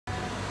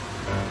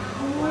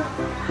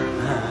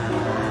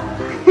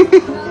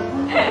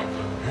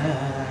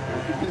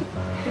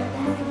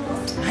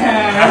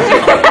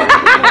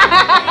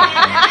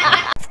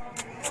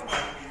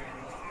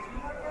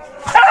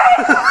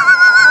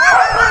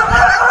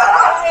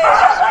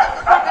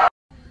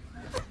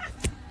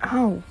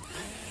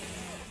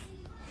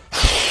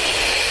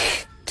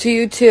To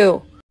you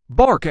too.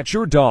 Bark at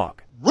your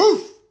dog.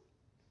 Roof!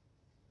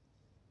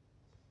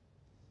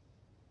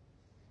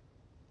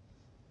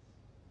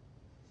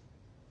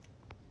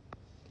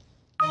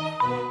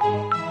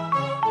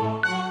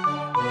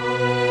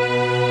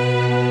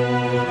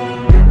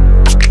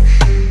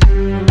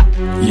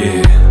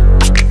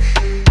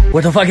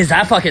 What the fuck is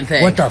that fucking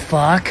thing? What the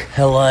fuck?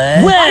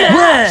 Hello?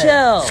 What?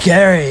 Chill.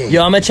 Scary.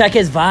 Yo, I'm gonna check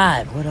his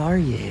vibe. What are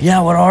you? Yeah,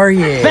 what are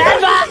you?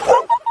 Bad vibe!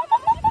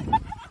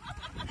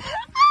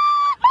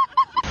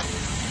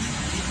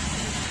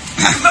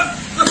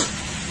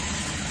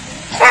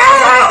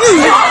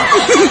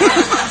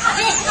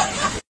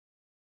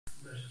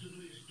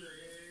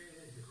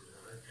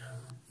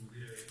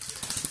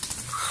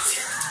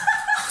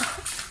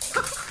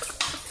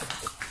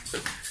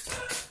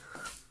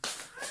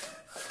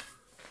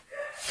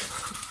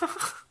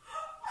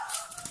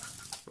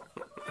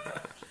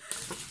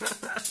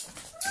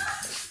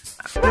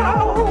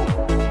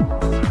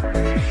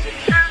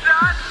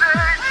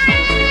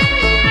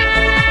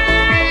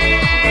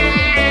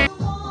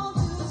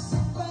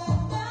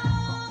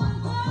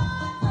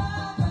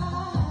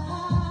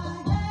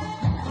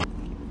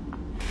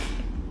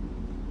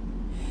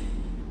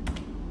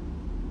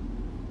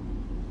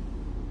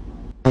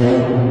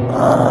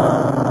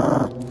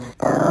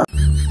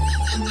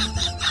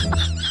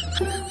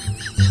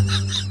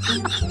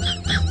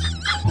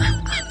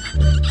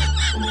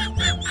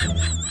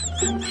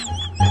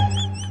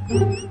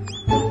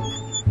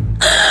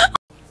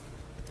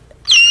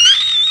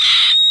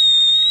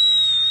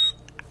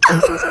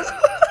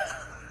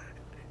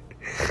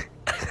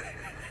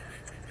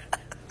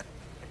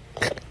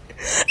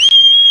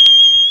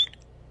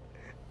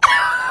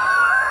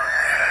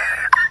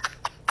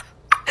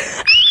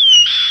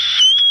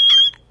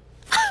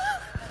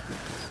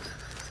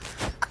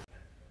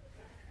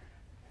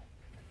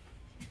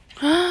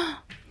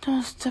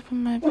 Don't step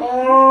on my baby.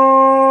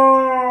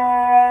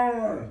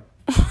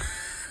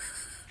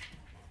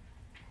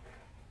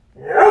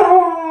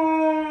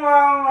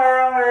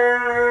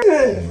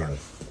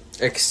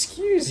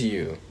 Excuse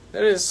you.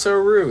 That is so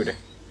rude.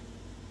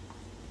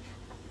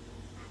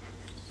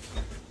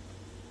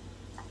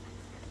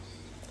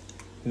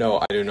 No,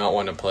 I do not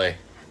want to play.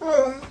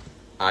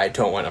 I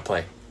don't want to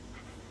play.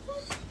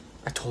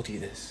 I told you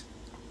this.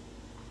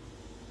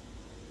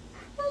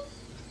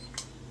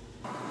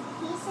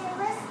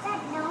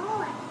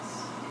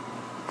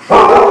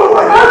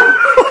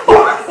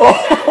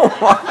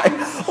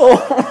 Oh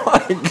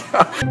my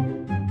god.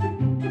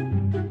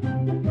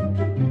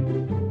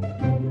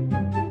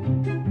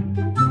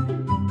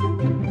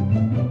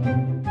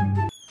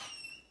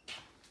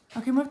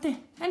 Okay, muerte.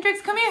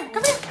 Hendrix, come here.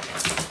 Come here.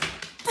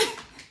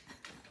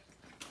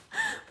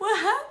 What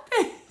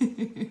happened?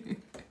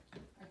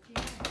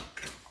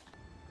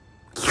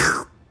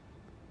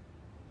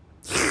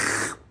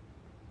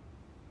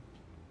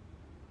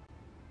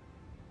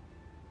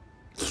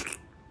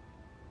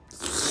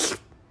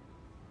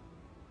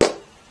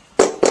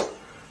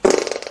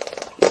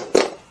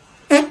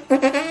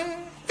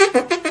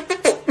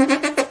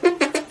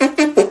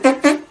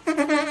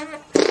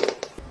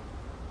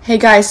 Hey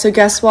guys, so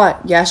guess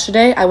what?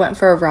 Yesterday I went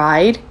for a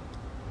ride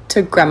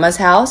to Grandma's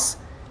house,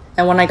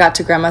 and when I got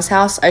to Grandma's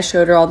house, I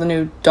showed her all the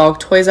new dog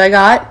toys I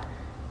got,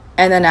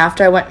 and then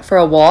after I went for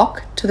a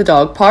walk to the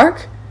dog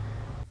park.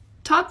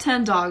 Top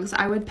 10 dogs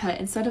I would pet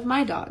instead of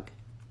my dog.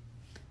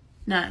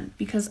 None,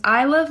 because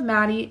I love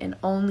Maddie and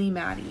only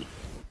Maddie.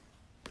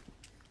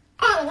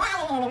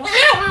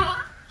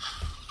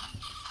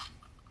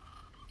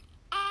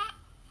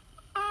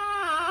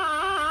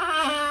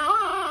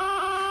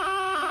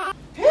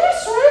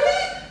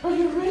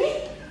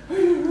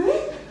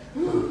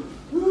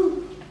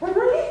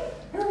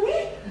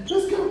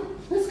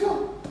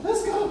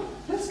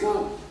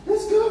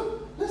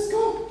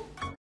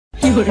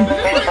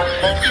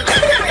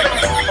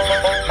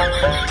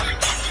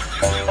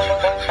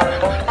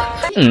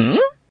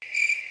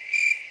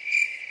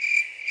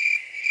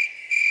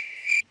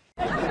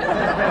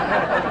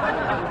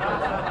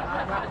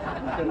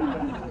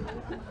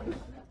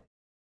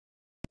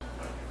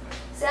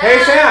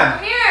 Hey, Sam!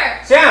 Come here!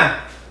 Sam!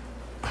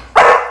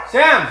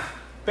 Sam!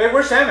 Babe,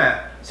 where's Sam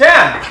at?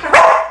 Sam!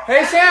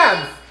 Hey,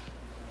 Sam!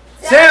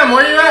 Sam,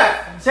 where you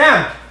at?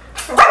 Sam!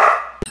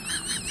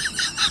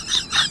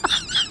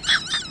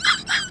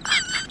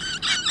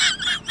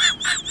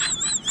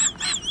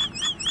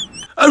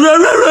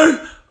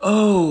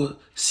 Oh,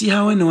 see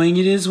how annoying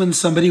it is when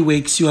somebody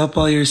wakes you up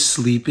while you're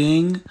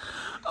sleeping?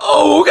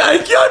 Oh,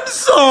 I'm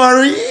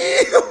sorry.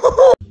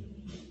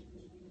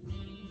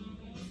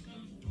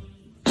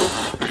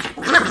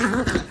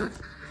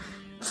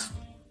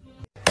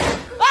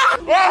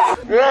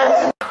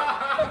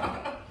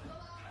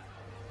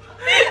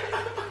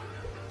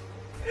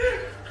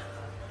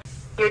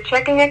 Your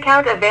checking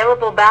account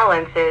available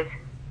balance is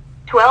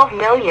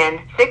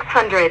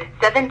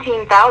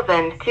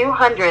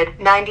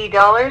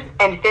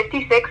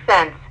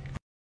 $12,617,290.56.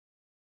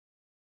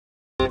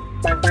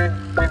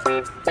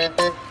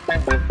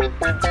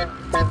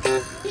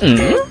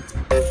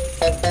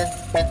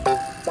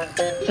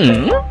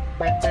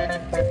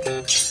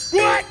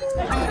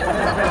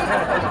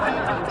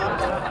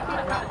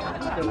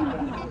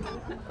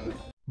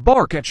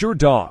 Bark at your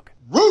dog.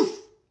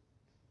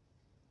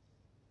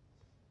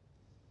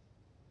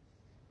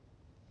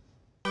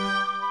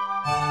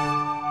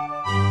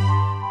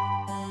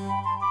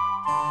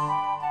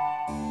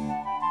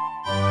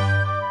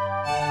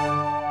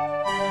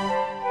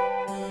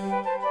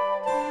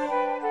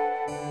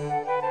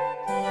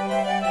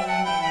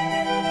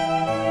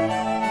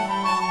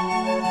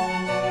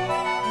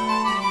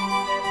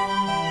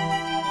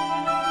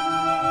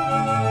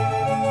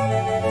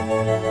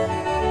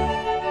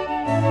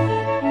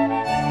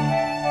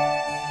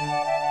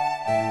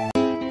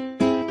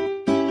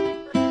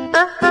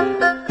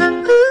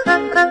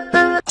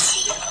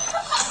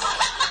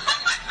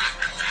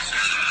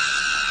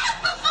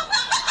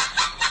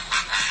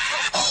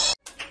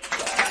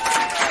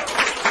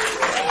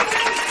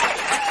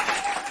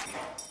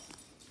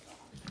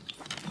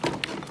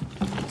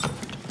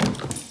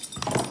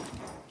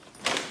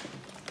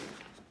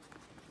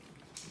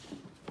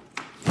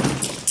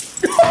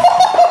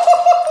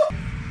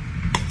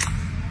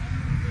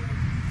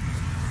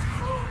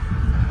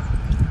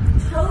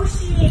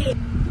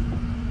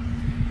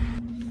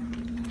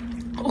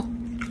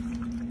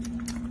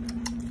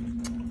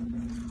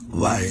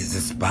 Why is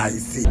it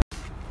spicy?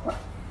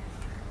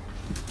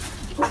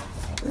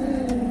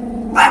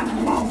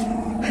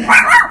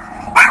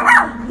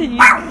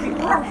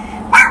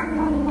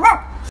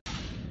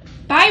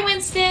 Bye,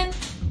 Winston.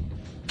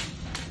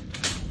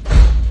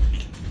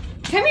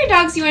 Come here,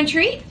 dogs. You want a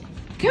treat?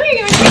 Come here,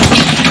 you want a treat?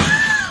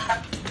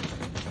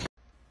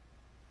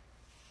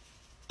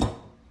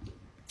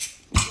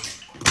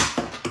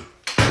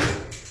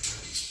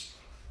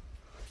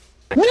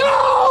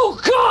 No!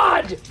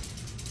 God!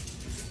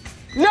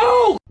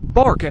 No!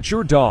 Bark at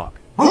your dog.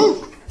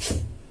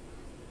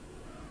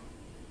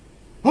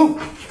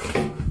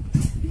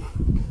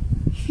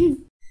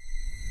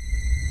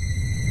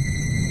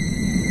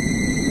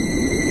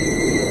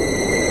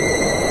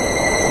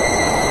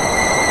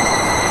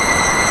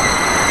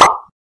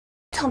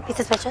 Don't be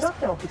suspicious.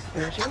 Don't be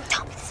suspicious.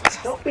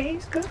 Don't be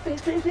suspicious.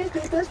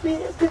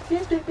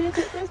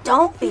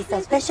 Don't be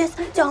suspicious.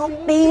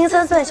 Don't be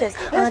suspicious.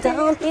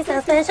 Don't be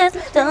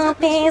suspicious. Don't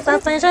be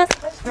suspicious.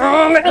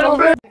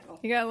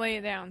 You gotta lay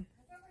it down.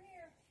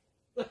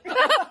 You're a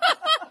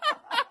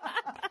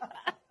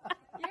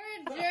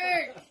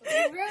jerk.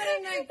 You're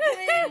ruining my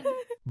plan.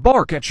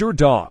 Bark at your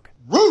dog.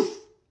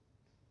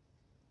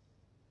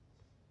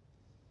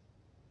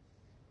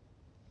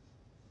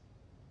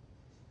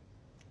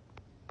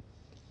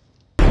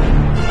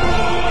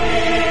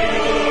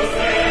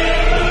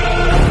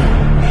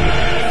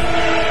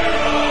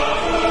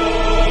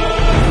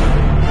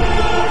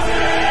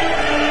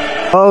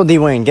 Oh,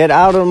 Dwayne, get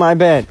out of my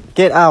bed.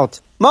 Get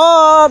out.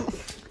 Mom!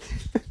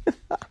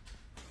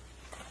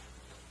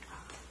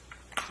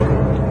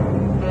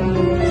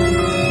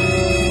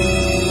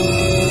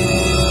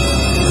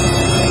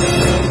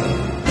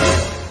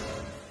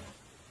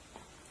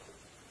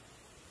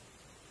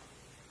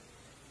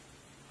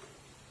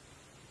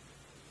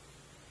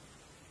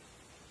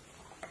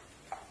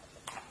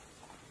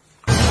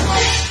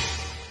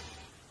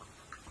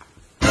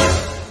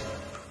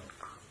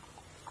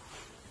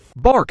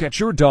 Bark at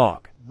your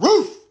dog.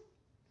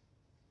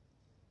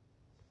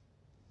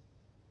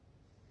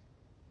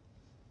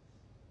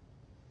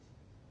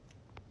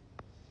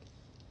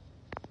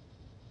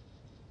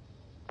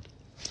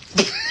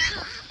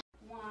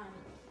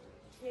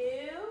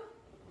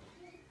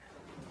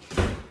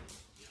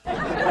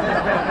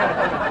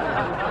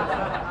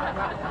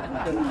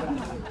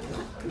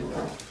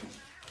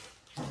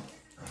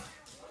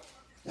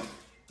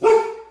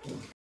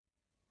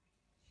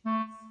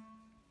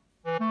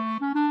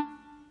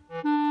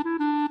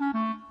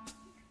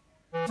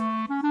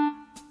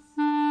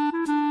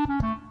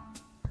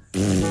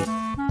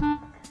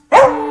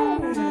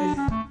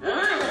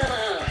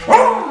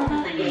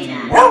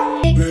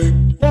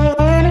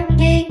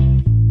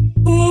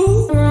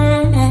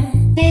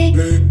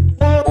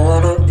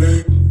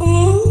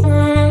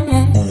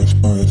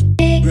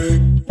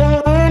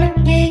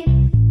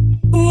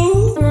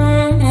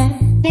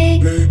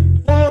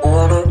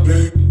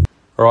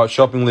 Alright,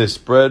 shopping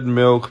list. Bread,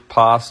 milk,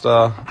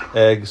 pasta,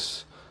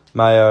 eggs,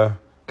 mayo,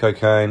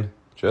 cocaine.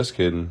 Just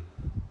kidding.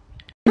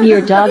 Give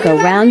your dog a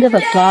round of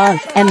applause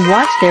and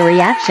watch their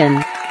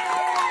reaction.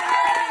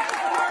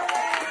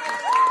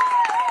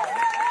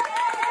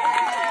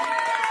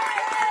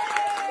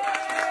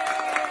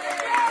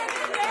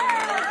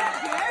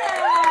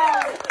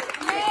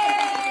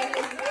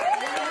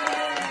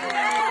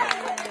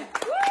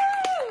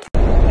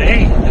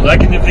 Hey, you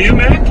liking the view,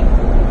 Mac?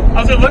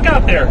 How's it look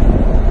out there?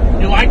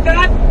 You like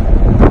that?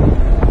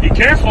 Be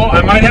careful,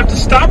 I might have to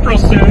stop real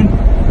soon.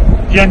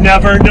 You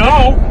never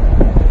know.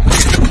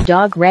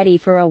 Dog ready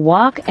for a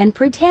walk and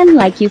pretend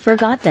like you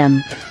forgot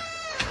them.